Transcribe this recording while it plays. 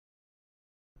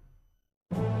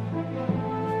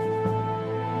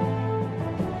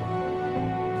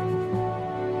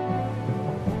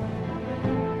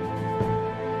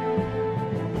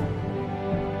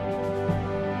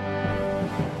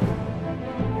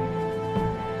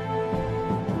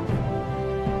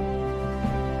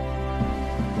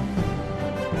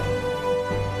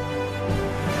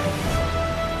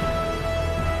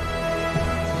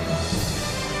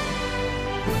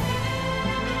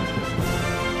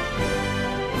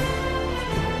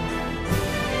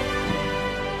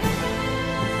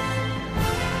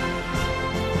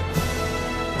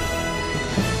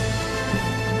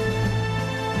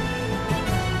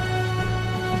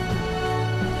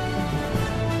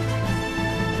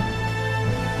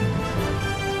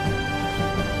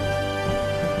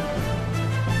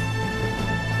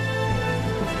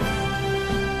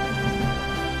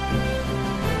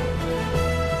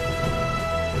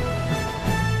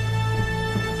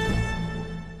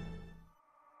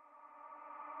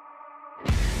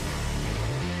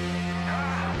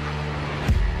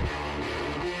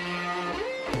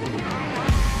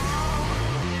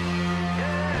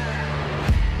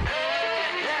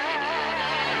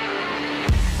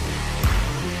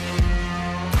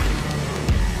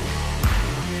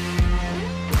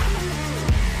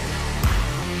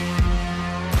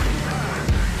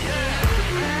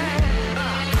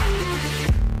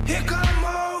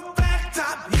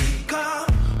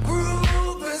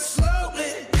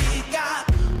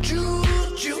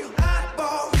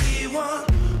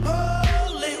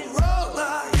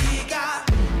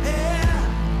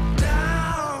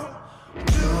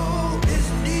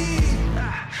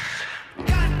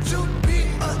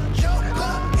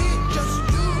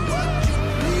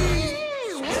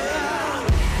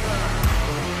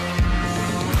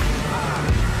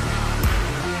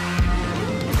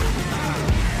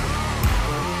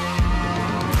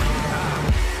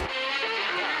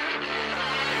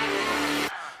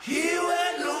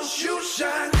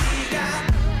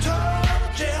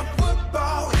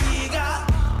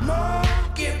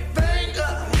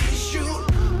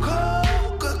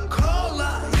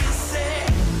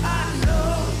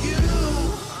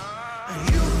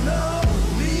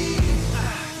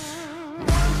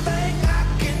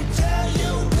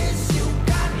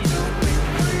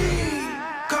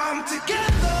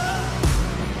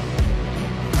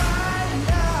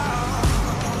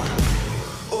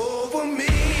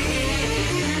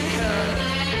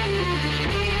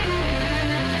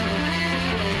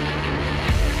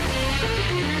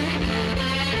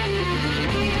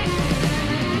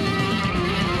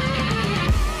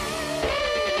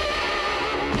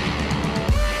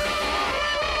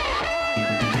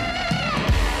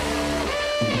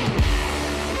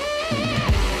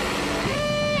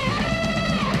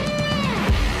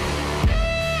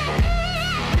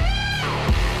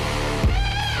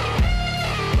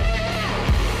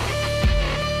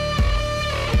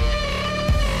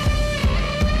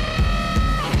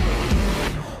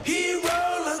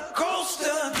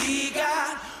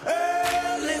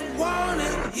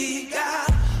wanted. He got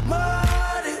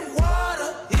mud and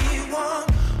water. He want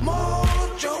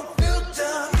mojo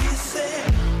filter. He said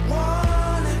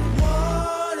one and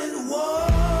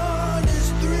one is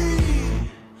three.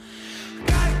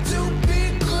 Got to be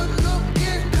good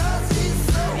looking 'cause he's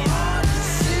so hard to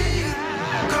see.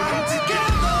 Come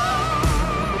together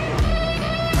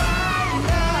right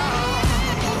now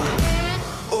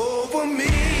over me.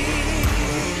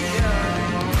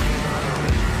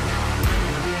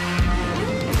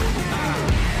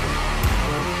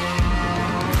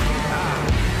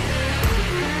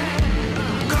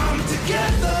 Come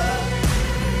together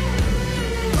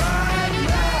right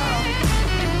now.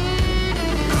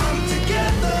 Come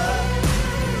together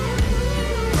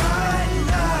right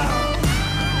now.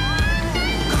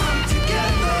 Come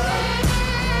together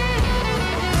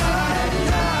right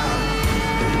now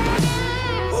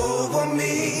over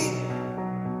me.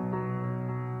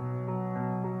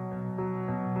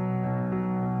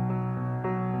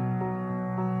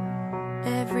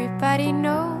 Everybody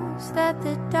knows that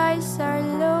the dice are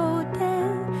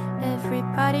loaded.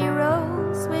 Everybody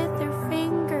rolls with their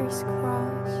fingers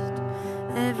crossed.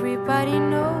 Everybody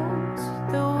knows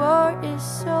the war is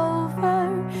over.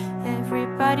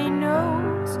 Everybody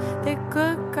knows the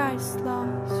good guys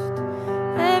lost.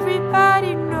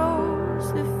 Everybody knows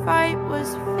the fight was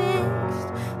fixed.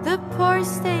 The poor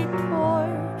stay poor,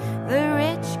 the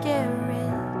rich get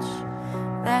rich.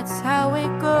 That's how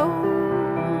it goes.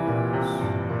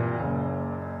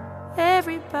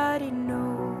 Everybody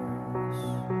knows.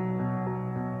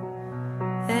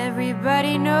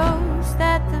 Everybody knows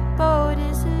that the boat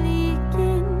is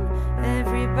leaking.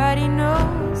 Everybody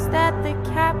knows that the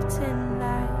captain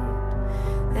lied.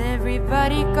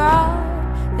 Everybody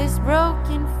got this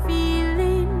broken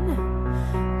feeling,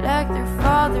 like their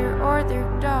father or their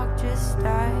dog just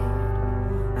died.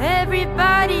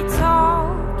 Everybody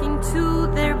talking to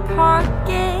their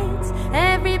pockets.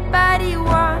 Everybody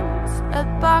wants a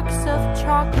box of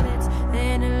chocolates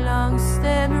and a long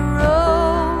stem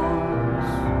rose.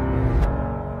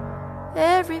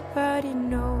 Everybody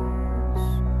knows.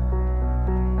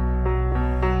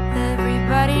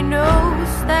 Everybody knows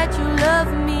that you love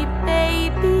me,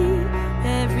 baby.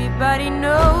 Everybody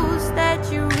knows that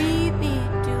you really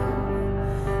do.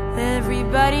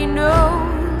 Everybody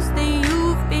knows that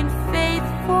you've been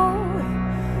faithful.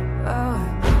 Oh,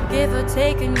 give or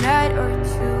take a night or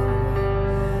two.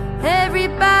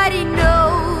 Everybody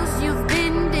knows you've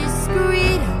been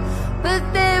discreet, but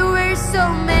there were so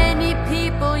many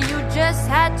people you just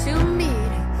had to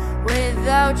meet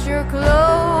without your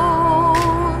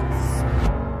clothes.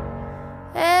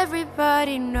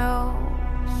 Everybody knows.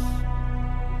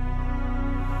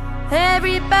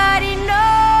 Everybody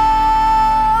knows.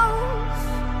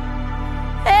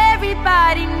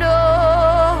 Everybody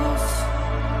knows.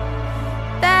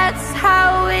 That's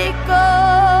how it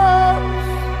goes.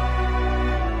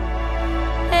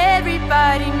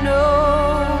 Everybody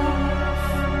knows.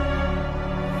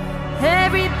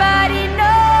 Everybody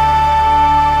knows.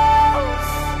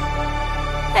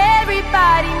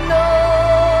 Everybody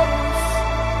knows.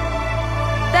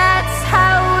 That's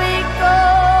how it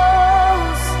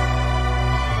goes.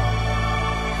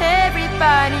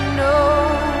 Everybody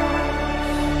knows.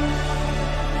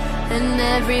 And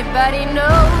everybody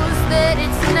knows that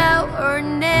it's now or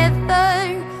never.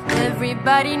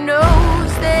 Everybody knows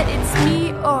that it's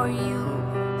me or you.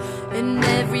 And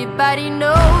everybody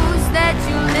knows that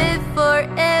you live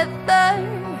forever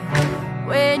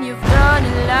when you've drawn a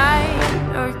line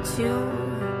or two.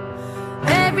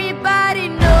 Everybody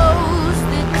knows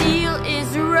the deal is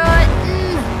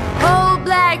rotten. Old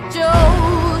Black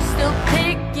Joe still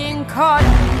picking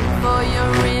cotton for your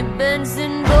ribbons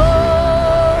and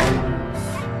bows.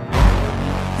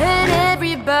 And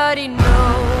everybody knows.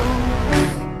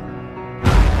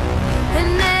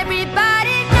 And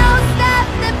everybody knows that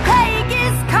the plague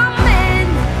is coming.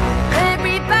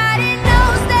 Everybody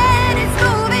knows that it's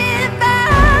moving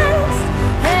fast.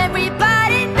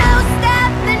 Everybody knows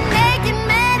that the naked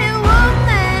man and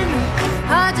woman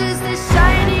are just a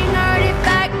shining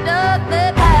artifact of the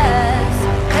past.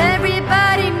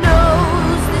 Everybody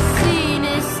knows the scene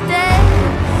is dead,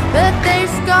 but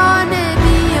there's gonna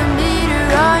be a meter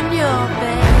on your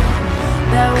bed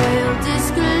that will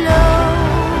disclose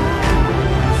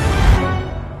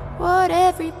what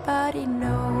everybody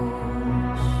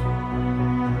knows.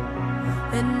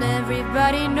 And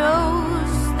everybody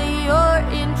knows that you're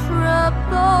in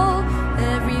trouble.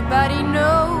 Everybody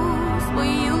knows what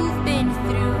you've been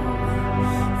through.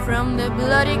 From the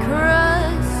bloody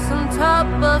cross on top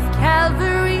of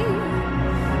Calvary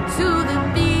to the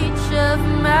beach of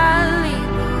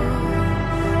Malibu.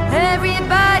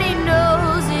 Everybody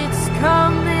knows it's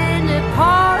coming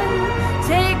apart.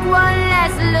 Take one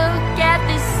last look at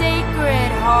the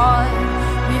sacred heart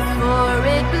before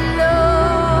it blows.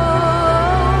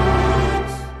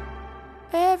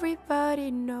 Everybody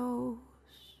knows.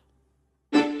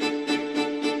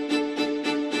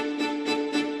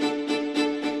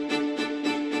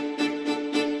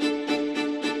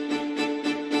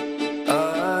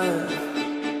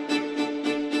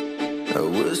 I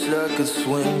wish I could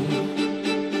swim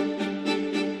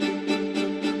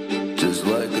just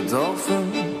like a dolphin,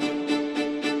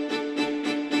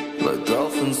 like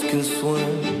dolphins can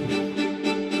swim.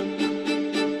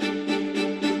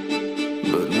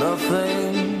 But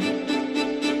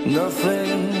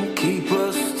nothing keep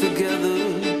us together.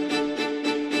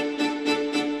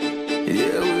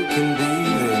 Yeah, we can be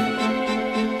there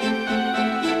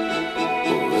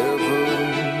forever,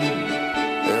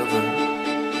 ever.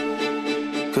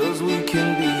 'Cause we can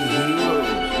be heroes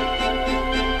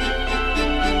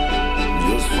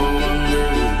just for one day.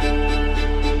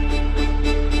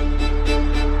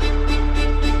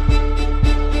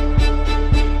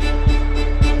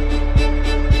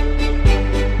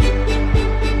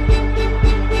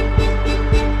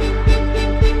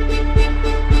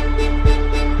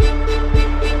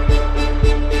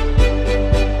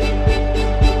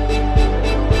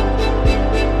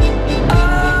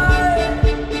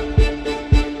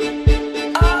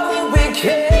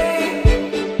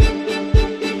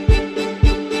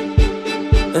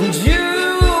 And you